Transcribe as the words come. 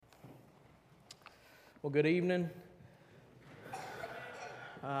Well, good evening.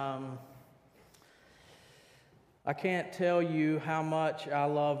 I can't tell you how much I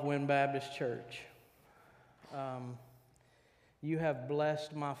love Wynn Baptist Church. You have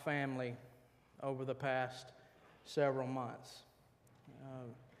blessed my family over the past several months.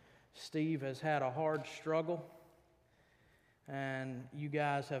 Steve has had a hard struggle, and you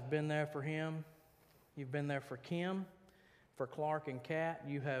guys have been there for him. You've been there for Kim, for Clark and Kat.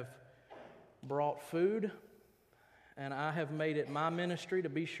 You have brought food, and I have made it my ministry to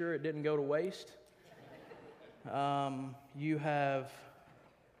be sure it didn't go to waste. You have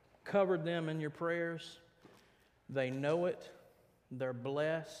covered them in your prayers. They know it, they're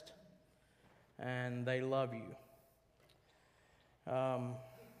blessed, and they love you.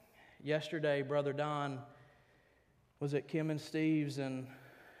 Yesterday, Brother Don was at Kim and Steve's, and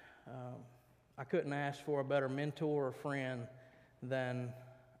I couldn't ask for a better mentor or friend than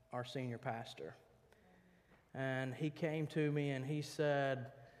our senior pastor. And he came to me and he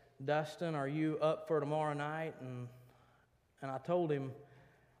said, "Dustin, are you up for tomorrow night?" And I told him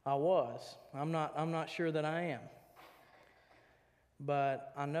I was. I'm not sure that I am.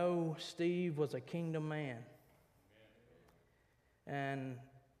 But I know Steve was a kingdom man. And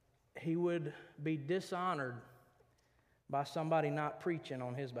he would be dishonored by somebody not preaching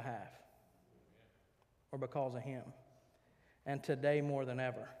on his behalf or because of him. And today more than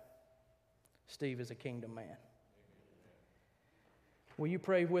ever, Steve is a kingdom man. Will you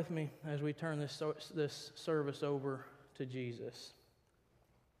pray with me as we turn this service over to Jesus?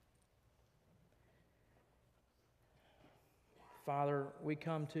 Father, we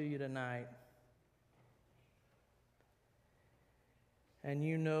come to you tonight, and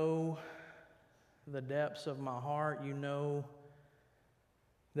you know the depths of my heart. You know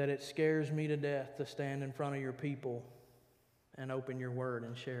that it scares me to death to stand in front of your people and open your word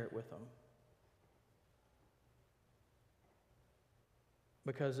and share it with them.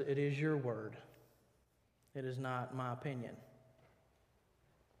 Because it is your word. It is not my opinion.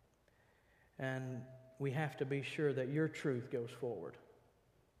 And we have to be sure that your truth goes forward.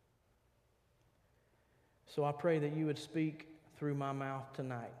 So I pray that you would speak through my mouth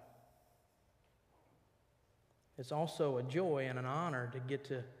tonight. It's also a joy and an honor to get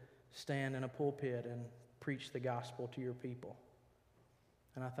to stand in a pulpit and preach the gospel to your people.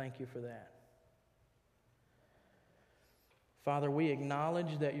 And I thank you for that. Father, we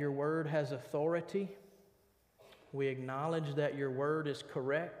acknowledge that your word has authority. We acknowledge that your word is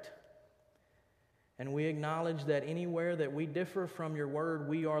correct. And we acknowledge that anywhere that we differ from your word,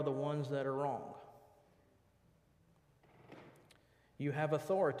 we are the ones that are wrong. You have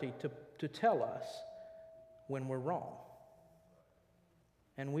authority to tell us when we're wrong.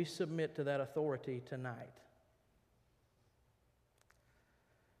 And we submit to that authority tonight.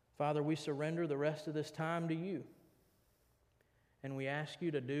 Father, we surrender the rest of this time to you. And we ask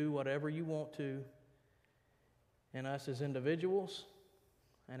you to do whatever you want to in us as individuals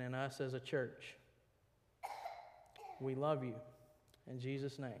and in us as a church. We love you. In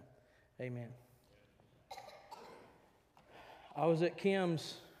Jesus' name, amen. I was at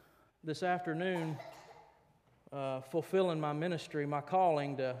Kim's this afternoon fulfilling my ministry, my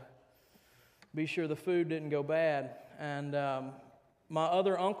calling to be sure the food didn't go bad. And my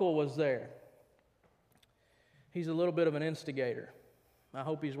other uncle was there. He's a little bit of an instigator. I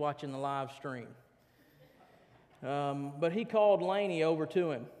hope he's watching the live stream. But he called Lainey over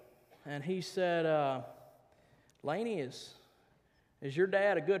to him, and he said, "Lainey, is your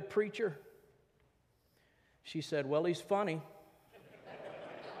dad a good preacher?" She said, "Well, he's funny."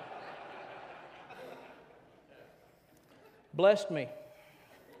 Blessed me.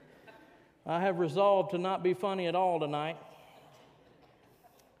 I have resolved to not be funny at all tonight.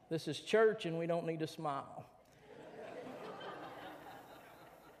 This is church, and we don't need to smile.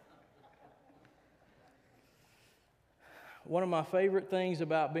 One of my favorite things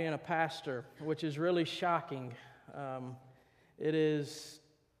about being a pastor, which is really shocking, it is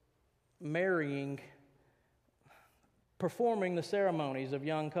performing the ceremonies of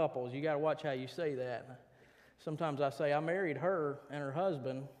young couples. You got to watch how you say that. Sometimes I say, "I married her and her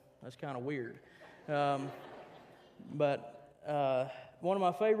husband." That's kind of weird. But one of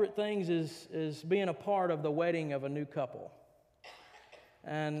my favorite things is being a part of the wedding of a new couple.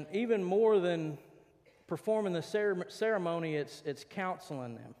 And even more than performing the ceremony, it's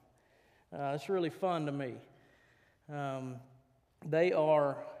counseling them. It's really fun to me. They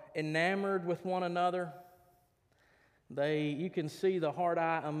are enamored with one another. You can see the heart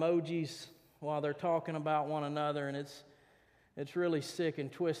eye emojis while they're talking about one another, and it's really sick and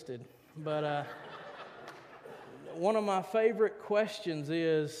twisted. But one of my favorite questions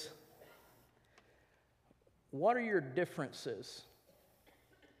is, what are your differences?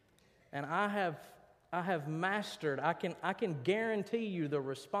 And I have mastered, I can guarantee you the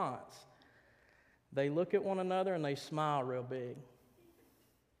response. They look at one another and they smile real big.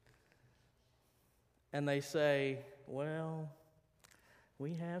 And they say, well,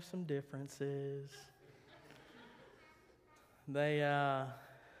 we have some differences. The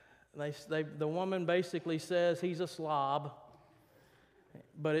woman basically says he's a slob,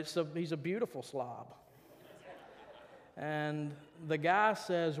 but he's a beautiful slob. And the guy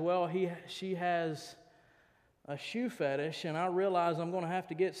says, well, she has a shoe fetish, and I realize I'm going to have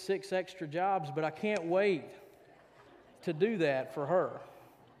to get 6 extra jobs, but I can't wait to do that for her.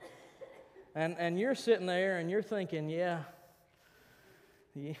 And you're sitting there and you're thinking, yeah,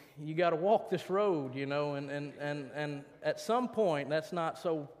 you got to walk this road, you know, and at some point that's not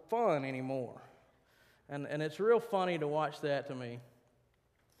so fun anymore. And it's real funny to watch that to me.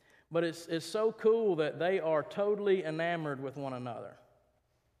 But it's so cool that they are totally enamored with one another.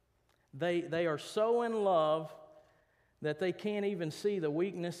 They are so in love that they can't even see the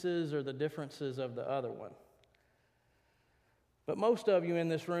weaknesses or the differences of the other one. But most of you in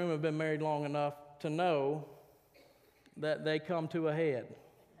this room have been married long enough to know that they come to a head.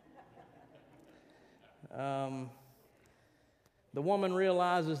 The woman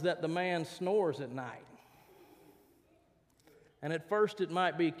realizes that the man snores at night. And at first it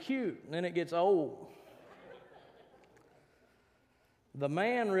might be cute, and then it gets old. The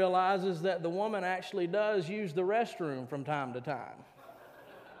man realizes that the woman actually does use the restroom from time to time.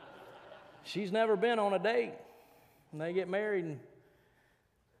 She's never been on a date. And they get married, and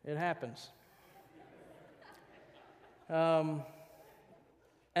it happens. And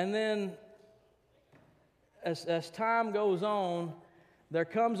then, as time goes on, there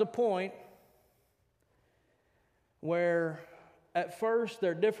comes a point where at first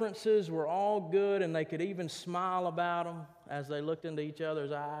their differences were all good, and they could even smile about them as they looked into each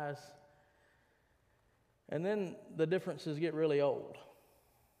other's eyes. And then the differences get really old.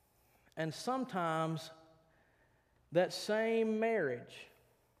 And sometimes that same marriage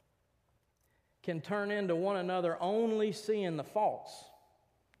can turn into one another only seeing the faults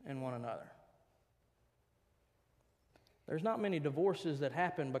in one another. There's not many divorces that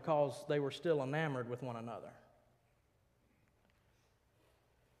happen because they were still enamored with one another.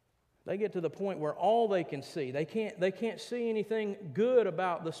 They get to the point where all they can see, they can't see anything good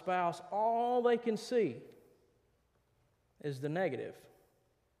about the spouse. All they can see is the negative.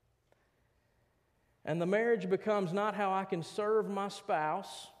 And the marriage becomes not how I can serve my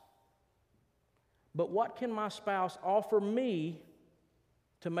spouse, but what can my spouse offer me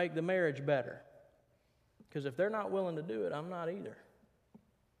to make the marriage better? Because if they're not willing to do it, I'm not either.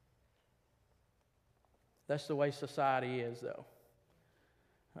 That's the way society is, though.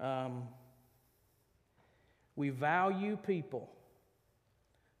 We value people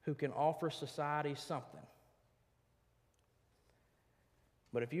who can offer society something.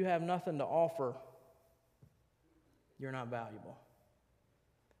 But if you have nothing to offer, you're not valuable.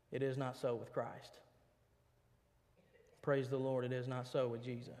 It is not so with Christ. Praise the Lord, it is not so with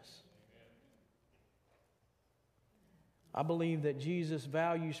Jesus. I believe that Jesus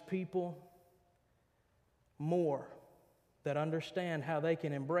values people more that understand how they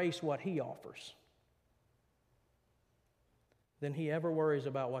can embrace what He offers than He ever worries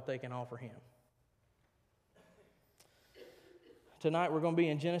about what they can offer Him. Tonight we're going to be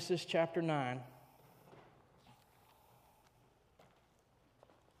in Genesis chapter 9.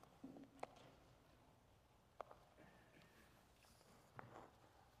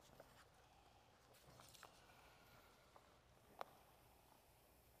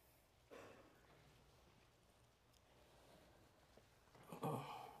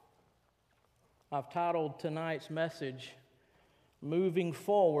 I've titled tonight's message, Moving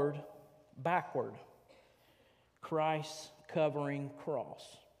Forward, Backward, Christ's Covering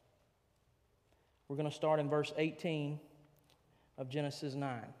Cross. We're going to start in verse 18 of Genesis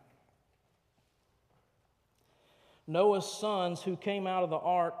 9. Noah's sons who came out of the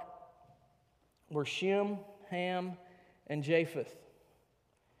ark were Shem, Ham, and Japheth.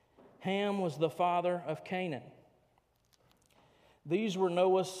 Ham was the father of Canaan. These were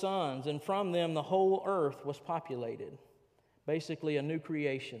Noah's sons, and from them the whole earth was populated. Basically, a new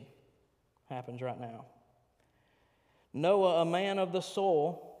creation happens right now. Noah, a man of the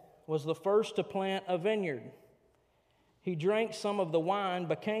soil, was the first to plant a vineyard. He drank some of the wine,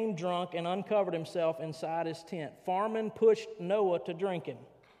 became drunk, and uncovered himself inside his tent. Farming pushed Noah to drinking.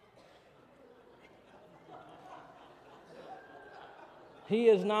 He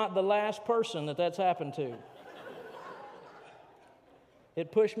is not the last person that's happened to.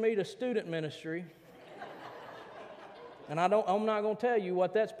 It pushed me to student ministry. And I'm not going to tell you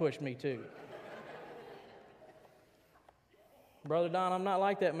what that's pushed me to. Brother Don, I'm not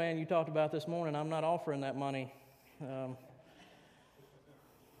like that man you talked about this morning. I'm not offering that money. I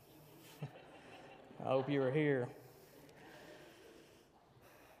hope you were here.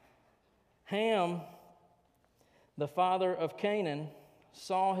 Ham, the father of Canaan,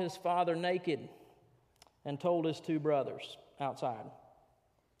 saw his father naked and told his two brothers outside.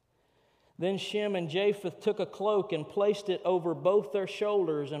 Then Shem and Japheth took a cloak and placed it over both their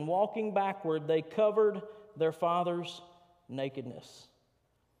shoulders, and walking backward, they covered their father's nakedness.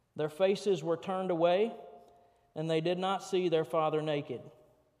 Their faces were turned away, and they did not see their father naked.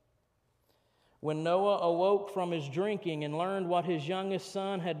 When Noah awoke from his drinking and learned what his youngest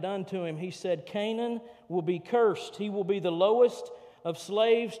son had done to him, he said, "Canaan will be cursed. He will be the lowest of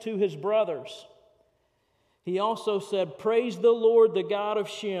slaves to his brothers." He also said, "Praise the Lord, the God of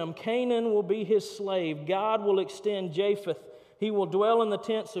Shem. Canaan will be his slave. God will extend Japheth. He will dwell in the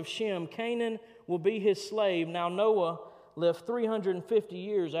tents of Shem. Canaan will be his slave." Now Noah lived 350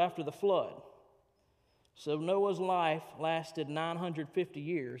 years after the flood. So Noah's life lasted 950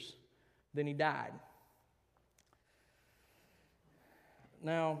 years. Then he died.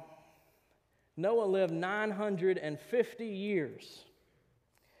 Now, Noah lived 950 years.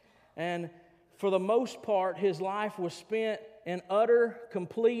 And for the most part, his life was spent in utter,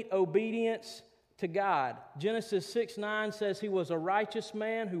 complete obedience to God. Genesis 6:9 says he was a righteous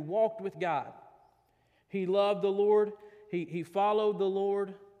man who walked with God. He loved the Lord. He followed the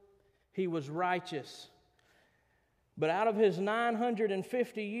Lord. He was righteous. But out of his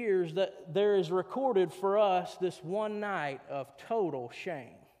 950 years, there is recorded for us this one night of total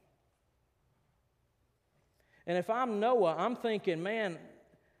shame. And if I'm Noah, I'm thinking, man,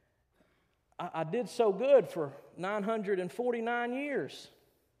 I did so good for 949 years.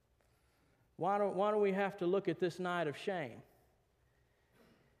 Why do we have to look at this night of shame?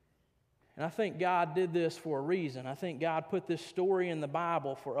 And I think God did this for a reason. I think God put this story in the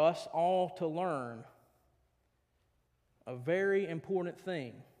Bible for us all to learn a very important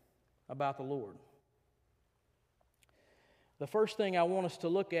thing about the Lord. The first thing I want us to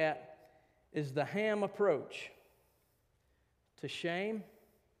look at is the Ham approach to shame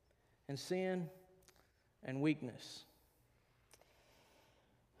and sin and weakness.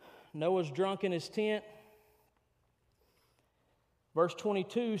 Noah's drunk in his tent. Verse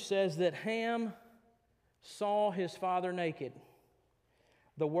 22 says that Ham saw his father naked.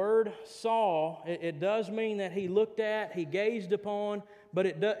 The word saw, it does mean that he looked at, he gazed upon, but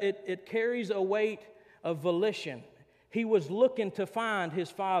it carries a weight of volition. He was looking to find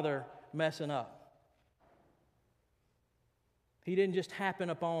his father messing up. He didn't just happen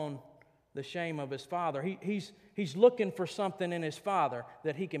upon the shame of his father. He's looking for something in his father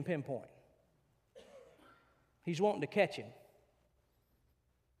that he can pinpoint. He's wanting to catch him.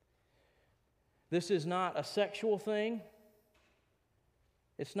 This is not a sexual thing.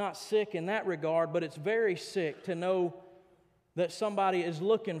 It's not sick in that regard, but it's very sick to know that somebody is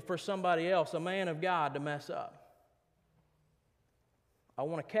looking for somebody else, a man of God, to mess up. I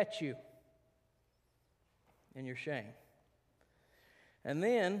want to catch you in your shame. And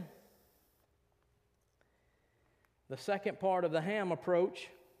then, the second part of the Ham approach,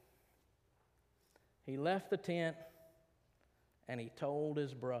 he left the tent and he told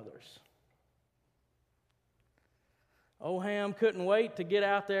his brothers. Old Ham couldn't wait to get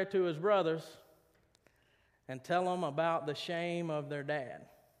out there to his brothers and tell them about the shame of their dad.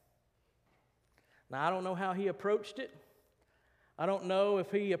 Now, I don't know how he approached it. I don't know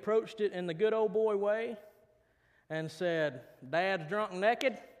if he approached it in the good old boy way and said, "Dad's drunk and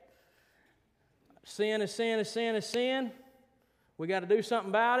naked. Sin is sin is sin is sin. We got to do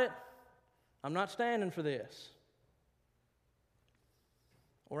something about it. I'm not standing for this."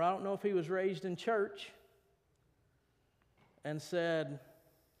 Or I don't know if he was raised in church and said,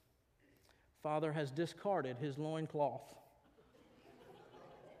 "Father has discarded his loincloth,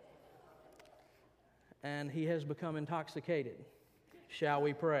 and he has become intoxicated. Shall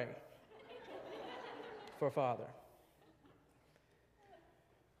we pray for Father?"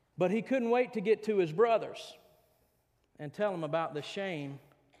 But he couldn't wait to get to his brothers and tell them about the shame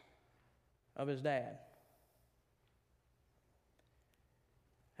of his dad.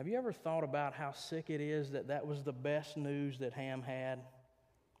 Have you ever thought about how sick it is that was the best news that Ham had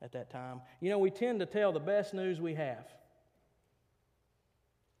at that time? You know, we tend to tell the best news we have.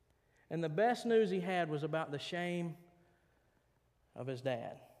 And the best news he had was about the shame of his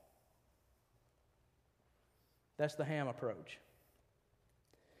dad. That's the Ham approach.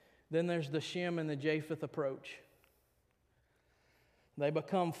 Then there's the Shem and the Japheth approach. They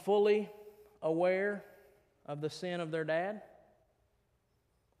become fully aware of the sin of their dad.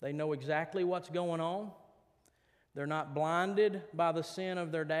 They know exactly what's going on. They're not blinded by the sin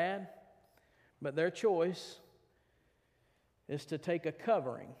of their dad, but their choice is to take a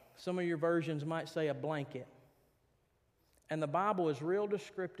covering. Some of your versions might say a blanket. And the Bible is real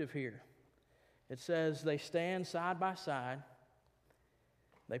descriptive here. It says they stand side by side.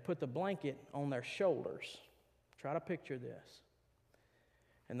 They put the blanket on their shoulders. Try to picture this.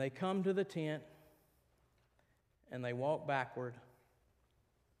 And they come to the tent, and they walk backward,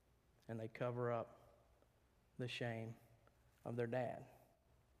 and they cover up the shame of their dad.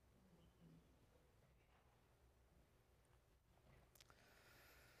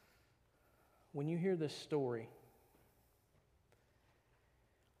 When you hear this story,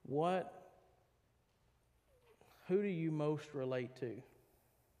 who do you most relate to?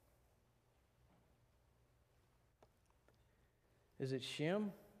 Is it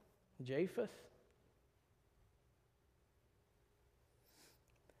Shem? Japheth?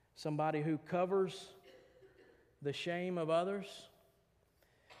 Somebody who covers the shame of others?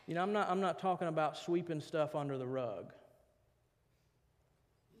 You know, I'm not talking about sweeping stuff under the rug.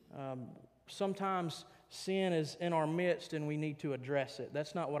 Sometimes sin is in our midst and we need to address it.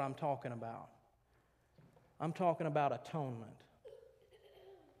 That's not what I'm talking about. I'm talking about atonement.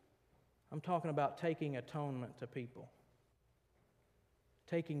 I'm talking about taking atonement to people.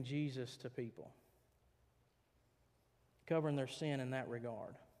 Taking Jesus to people. Covering their sin in that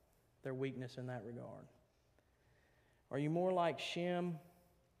regard. Their weakness in that regard. Are you more like Shem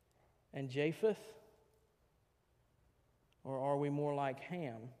and Japheth? Or are we more like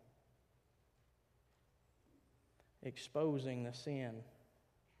Ham? Exposing the sin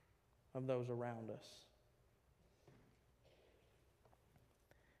of those around us.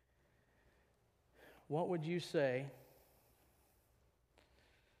 What would you say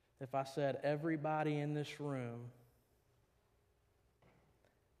if I said everybody in this room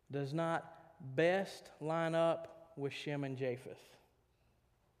does not best line up with Shem and Japheth?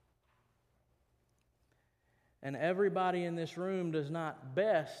 And everybody in this room does not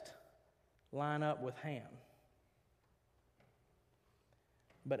best line up with Ham.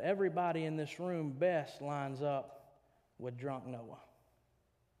 But everybody in this room best lines up with drunk Noah.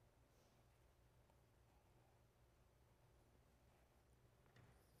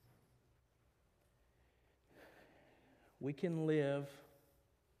 We can live,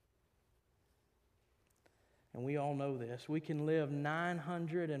 and we all know this, we can live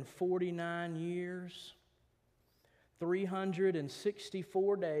 949 years,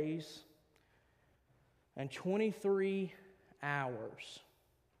 364 days, and 23 hours.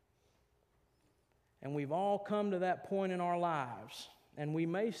 And we've all come to that point in our lives, and we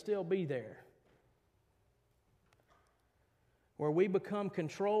may still be there, where we become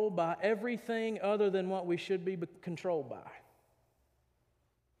controlled by everything other than what we should be controlled by.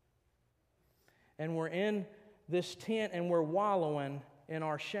 And we're in this tent and we're wallowing in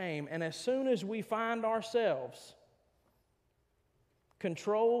our shame. And as soon as we find ourselves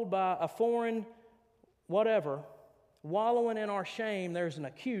controlled by a foreign whatever, wallowing in our shame, there's an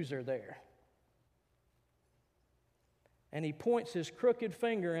accuser there. And he points his crooked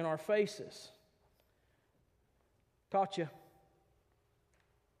finger in our faces. Caught you.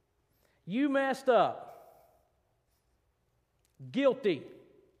 You messed up. Guilty.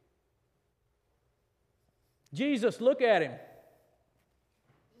 Jesus, look at him.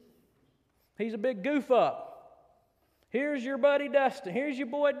 He's a big goof up. Here's your buddy Dustin. Here's your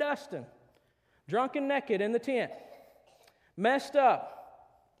boy Dustin. Drunk and naked in the tent. Messed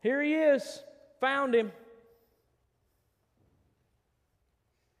up. Here he is. Found him.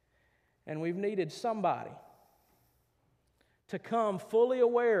 And we've needed somebody to come fully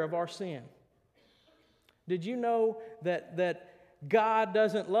aware of our sin. Did you know that God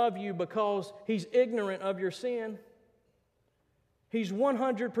doesn't love you because He's ignorant of your sin? He's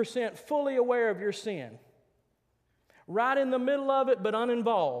 100% fully aware of your sin. Right in the middle of it, but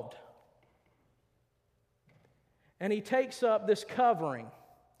uninvolved. And He takes up this covering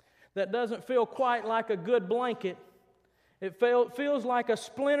that doesn't feel quite like a good blanket. It feels like a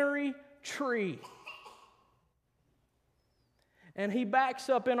splintery tree. And He backs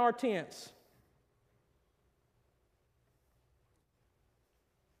up in our tents.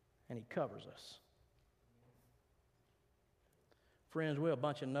 And He covers us. Friends, we're a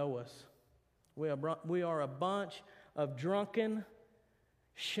bunch of Noahs. We are a bunch of drunken,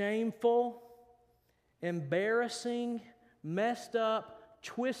 shameful, embarrassing, messed up,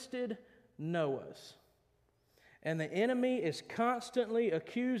 twisted Noahs. And the enemy is constantly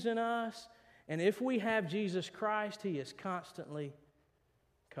accusing us. And if we have Jesus Christ, He is constantly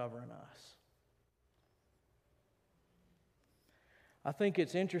covering us. I think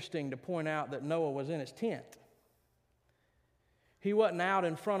it's interesting to point out that Noah was in his tent. He wasn't out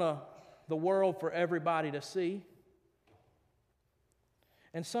in front of the world for everybody to see.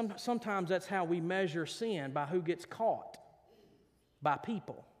 And sometimes that's how we measure sin, by who gets caught, by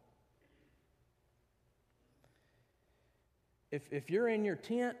people. If you're in your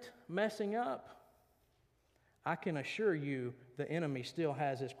tent messing up, I can assure you the enemy still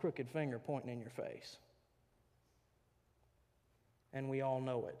has his crooked finger pointing in your face. And we all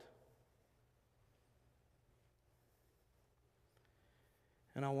know it.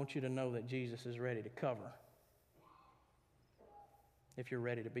 And I want you to know that Jesus is ready to cover, if you're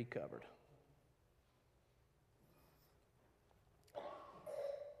ready to be covered.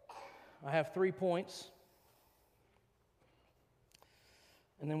 I have 3 points,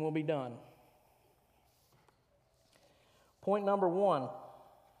 and then we'll be done. Point number 1,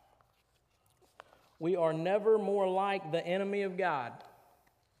 we are never more like the enemy of God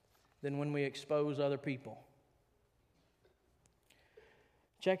than when we expose other people.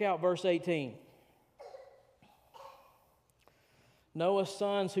 Check out verse 18. Noah's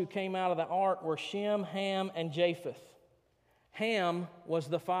sons who came out of the ark were Shem, Ham, and Japheth. Ham was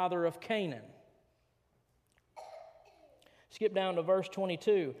the father of Canaan. Skip down to verse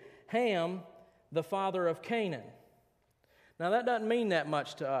 22. Ham, the father of Canaan. Now that doesn't mean that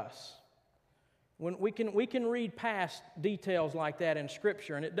much to us. When we can read past details like that in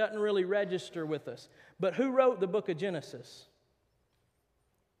Scripture, and it doesn't really register with us. But who wrote the book of Genesis?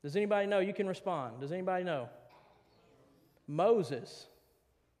 Does anybody know? You can respond. Does anybody know? Moses.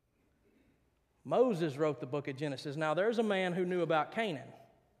 Moses wrote the book of Genesis. Now, there's a man who knew about Canaan.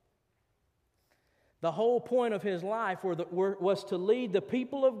 The whole point of his life was to lead the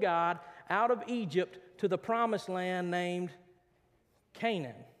people of God out of Egypt to the promised land named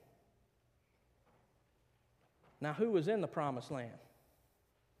Canaan. Now, who was in the promised land?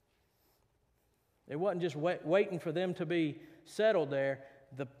 It wasn't just waiting for them to be settled there.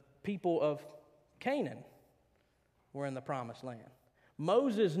 The people of Canaan were in the promised land.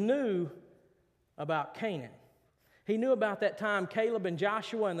 Moses knew about Canaan. He knew about that time Caleb and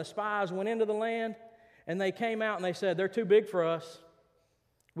Joshua and the spies went into the land, and they came out and they said, they're too big for us.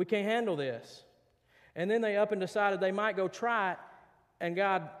 We can't handle this. And then they up and decided they might go try it, and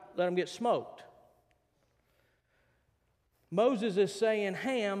God let them get smoked. Moses is saying,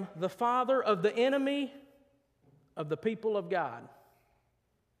 Ham, the father of the enemy of the people of God.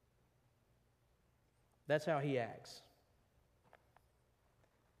 That's how he acts.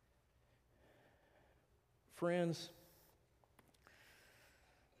 Friends,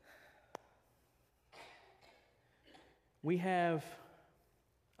 we have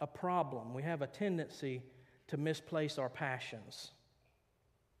a problem. We have a tendency to misplace our passions.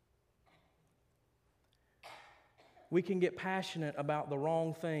 We can get passionate about the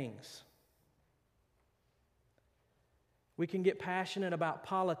wrong things. We can get passionate about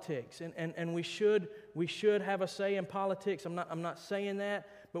politics, and we should have a say in politics. I'm not saying that,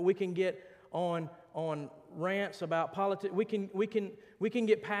 but we can get on rants about politics. We can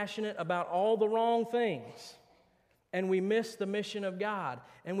get passionate about all the wrong things, and we miss the mission of God,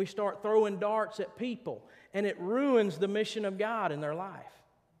 and we start throwing darts at people, and it ruins the mission of God in their life.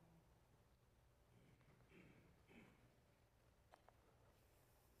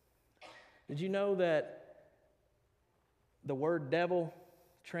 Did you know that the word devil,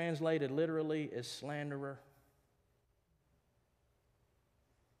 translated literally, is slanderer?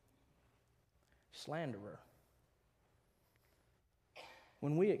 Slanderer.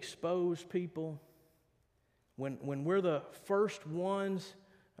 When we expose people, when we're the first ones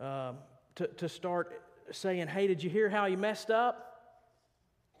to start saying, hey, did you hear how he messed up?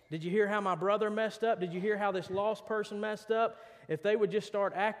 Did you hear how my brother messed up? Did you hear how this lost person messed up? If they would just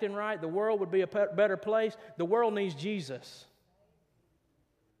start acting right, the world would be a better place. The world needs Jesus.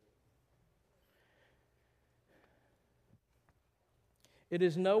 It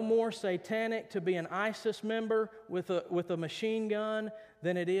is no more satanic to be an ISIS member with a machine gun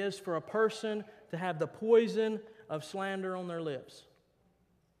than it is for a person to have the poison of slander on their lips.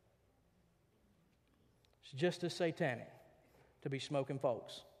 It's just as satanic to be smoking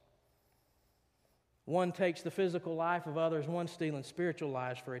folks. One takes the physical life of others, one stealing spiritual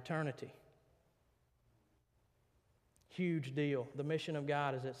lives for eternity. Huge deal. The mission of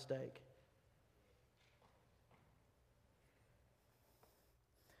God is at stake.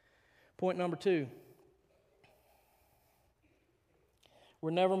 Point number 2. We're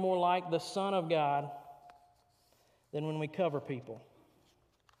never more like the Son of God than when we cover people.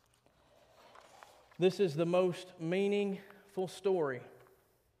 This is the most meaningful story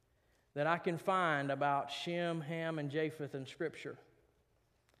that I can find about Shem, Ham, and Japheth in Scripture.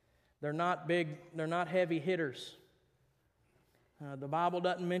 They're not big, they're not heavy hitters. The Bible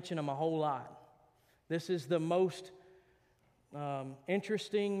doesn't mention them a whole lot. This is the most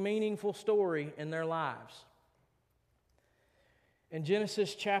interesting, meaningful story in their lives. In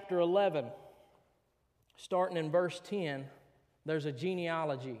Genesis chapter 11, starting in verse 10, there's a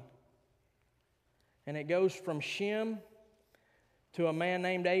genealogy. And it goes from Shem to a man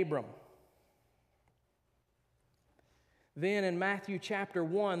named Abram. Then in Matthew chapter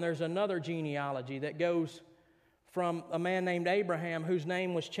 1, there's another genealogy that goes from a man named Abraham, whose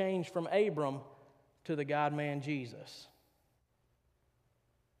name was changed from Abram to the God-man Jesus.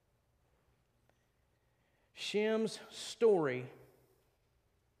 Shem's story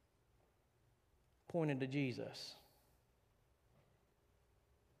pointed to Jesus.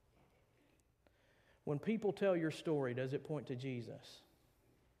 When people tell your story, does it point to Jesus?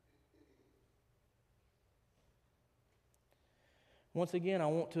 Once again, I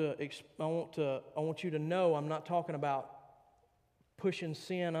want you to know I'm not talking about pushing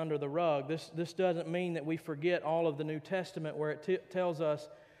sin under the rug. This doesn't mean that we forget all of the New Testament where it tells us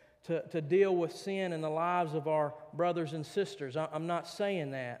to deal with sin in the lives of our brothers and sisters. I'm not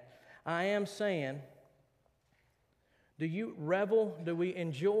saying that. I am saying, do we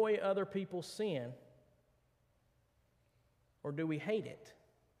enjoy other people's sin, or do we hate it?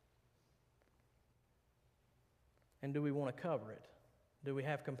 And do we want to cover it? Do we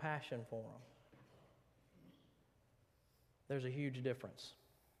have compassion for them? There's a huge difference.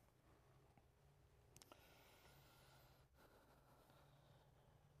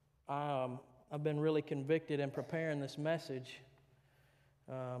 I've been really convicted in preparing this message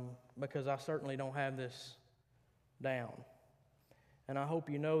because I certainly don't have this down. And I hope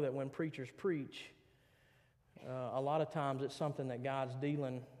you know that when preachers preach, a lot of times it's something that God's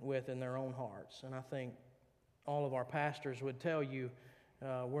dealing with in their own hearts. And I think all of our pastors would tell you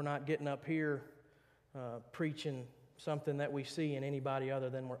we're not getting up here preaching something that we see in anybody other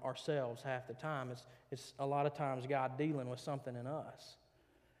than ourselves half the time. It's a lot of times God dealing with something in us.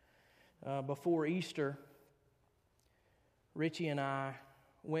 Before Easter, Richie and I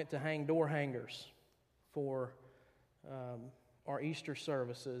went to hang door hangers for our Easter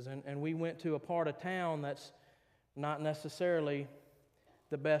services. And we went to a part of town that's not necessarily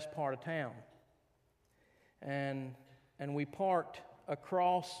the best part of town. And we parked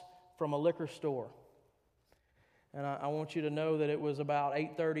across from a liquor store. And I want you to know that it was about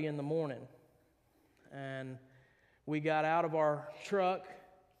 8:30 in the morning. And we got out of our truck,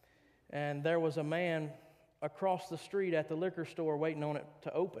 and there was a man across the street at the liquor store waiting on it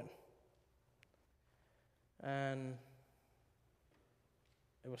to open. And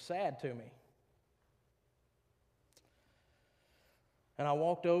it was sad to me. And I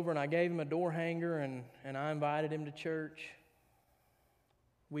walked over and I gave him a door hanger and I invited him to church.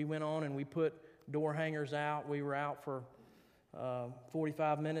 We went on and we put door hangers out. We were out for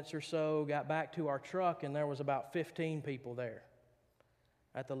 45 minutes or so, got back to our truck, and there was about 15 people there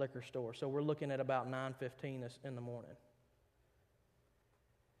at the liquor store. So we're looking at about 9:15 in the morning.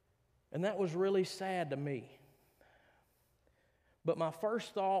 And that was really sad to me. But my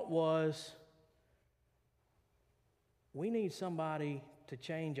first thought was, we need somebody to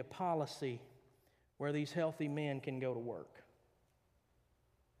change a policy where these healthy men can go to work.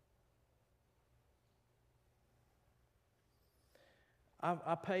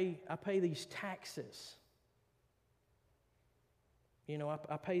 I pay these taxes. You know,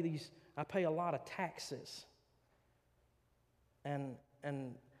 I pay a lot of taxes. And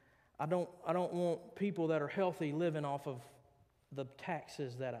I don't want people that are healthy living off of the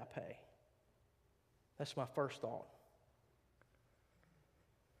taxes that I pay. That's my first thought.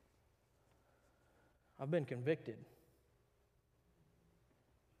 I've been convicted.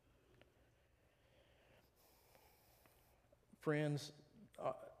 Friends,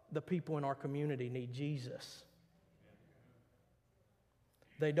 the people in our community need Jesus.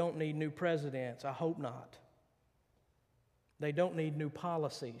 They don't need new presidents. I hope not. They don't need new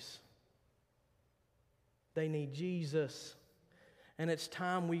policies. They need Jesus. And it's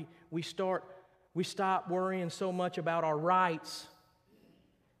time we stop worrying so much about our rights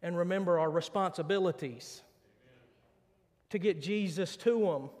and remember our responsibilities to get Jesus to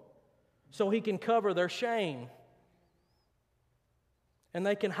them so He can cover their shame. And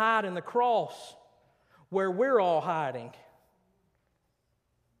they can hide in the cross where we're all hiding.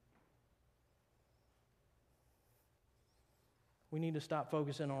 We need to stop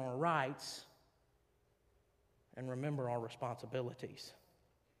focusing on our rights and remember our responsibilities.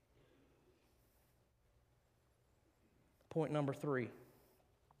 Point number 3.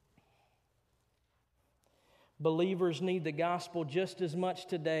 Believers need the gospel just as much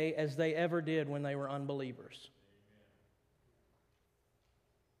today as they ever did when they were unbelievers.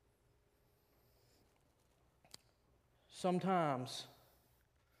 Sometimes,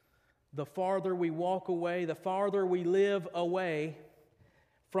 the farther we walk away, the farther we live away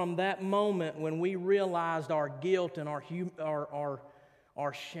from that moment when we realized our guilt and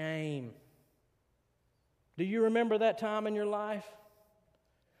our shame. Do you remember that time in your life?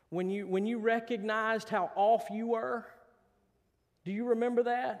 When you recognized how off you were? Do you remember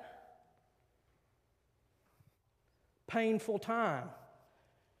that? Painful time.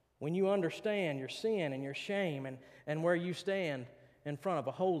 When you understand your sin and your shame and where you stand in front of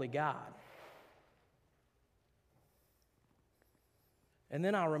a holy God. And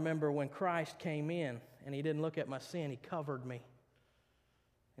then I remember when Christ came in and He didn't look at my sin, He covered me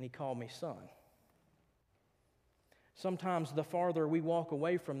and He called me son. Sometimes the farther we walk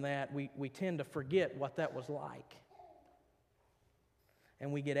away from that, we tend to forget what that was like.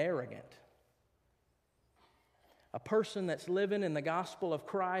 And we get arrogant. A person that's living in the gospel of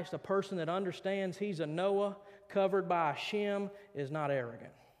Christ, a person that understands he's a Noah covered by a Shem, is not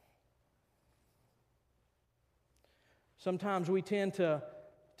arrogant. Sometimes we tend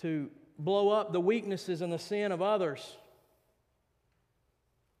to blow up the weaknesses and the sin of others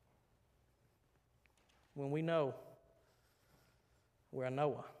when we know we're a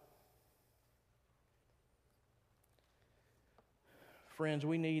Noah. Friends,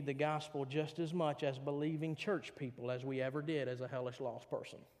 we need the gospel just as much as believing church people as we ever did as a hellish lost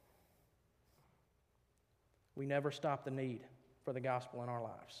person. We never stop the need for the gospel in our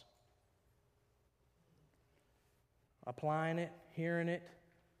lives. Applying it, hearing it,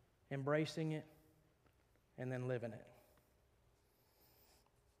 embracing it, and then living it.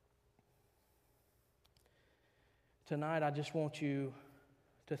 Tonight, I just want you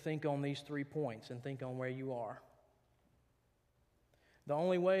to think on these 3 points and think on where you are. The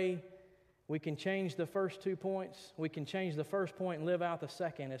only way we can change the first 2 points, we can change the first point and live out the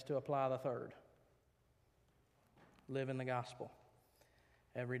second, is to apply the third. Live in the gospel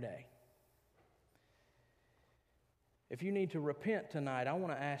every day. If you need to repent tonight, I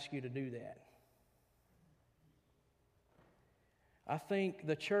want to ask you to do that. I think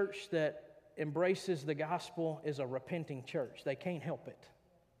the church that embraces the gospel is a repenting church. They can't help it.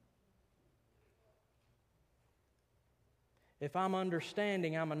 If I'm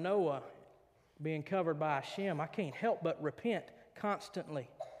understanding I'm a Noah being covered by a Shem, I can't help but repent constantly.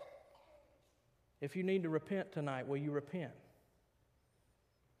 If you need to repent tonight, will you repent?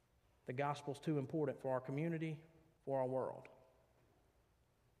 The gospel's too important for our community, for our world.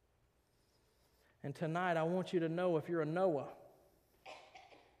 And tonight I want you to know, if you're a Noah,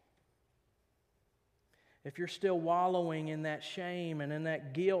 if you're still wallowing in that shame and in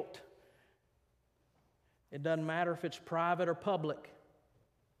that guilt, it doesn't matter if it's private or public.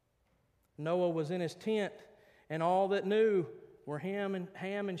 Noah was in his tent, and all that knew were Ham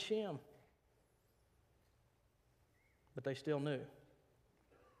and Shem. But they still knew.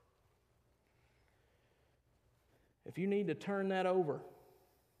 If you need to turn that over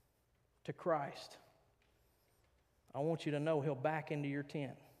to Christ, I want you to know He'll back into your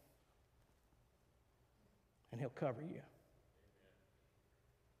tent and He'll cover you.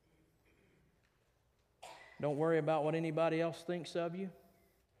 Don't worry about what anybody else thinks of you.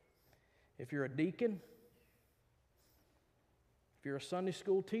 If you're a deacon, if you're a Sunday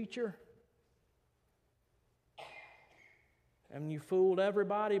school teacher, and you fooled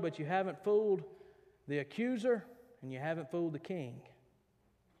everybody, but you haven't fooled the accuser, and you haven't fooled the king.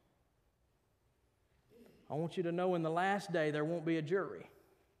 I want you to know in the last day there won't be a jury.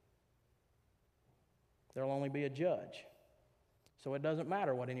 There'll only be a judge. So it doesn't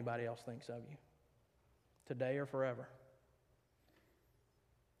matter what anybody else thinks of you, today or forever.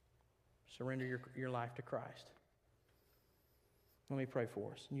 Surrender your life to Christ. Let me pray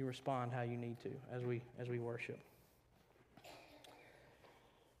for us, and you respond how you need to as we worship.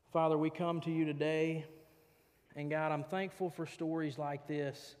 Father, we come to you today, and God, I'm thankful for stories like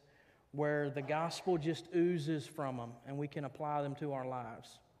this where the gospel just oozes from them and we can apply them to our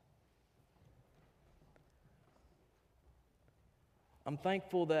lives. I'm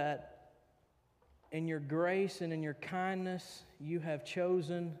thankful that in your grace and in your kindness, you have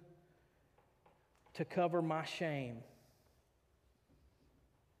chosen to cover my shame.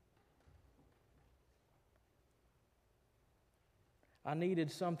 I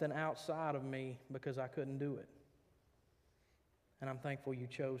needed something outside of me because I couldn't do it. And I'm thankful you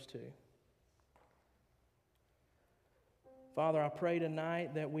chose to. Father, I pray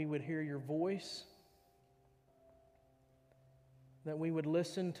tonight that we would hear your voice, that we would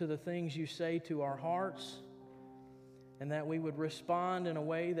listen to the things you say to our hearts, and that we would respond in a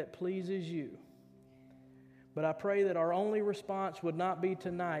way that pleases you. But I pray that our only response would not be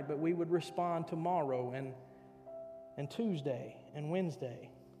tonight, but we would respond tomorrow and Tuesday and Wednesday.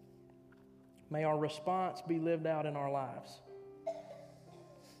 May our response be lived out in our lives.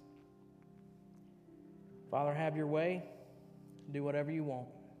 Father, have your way. Do whatever you want.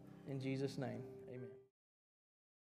 In Jesus' name.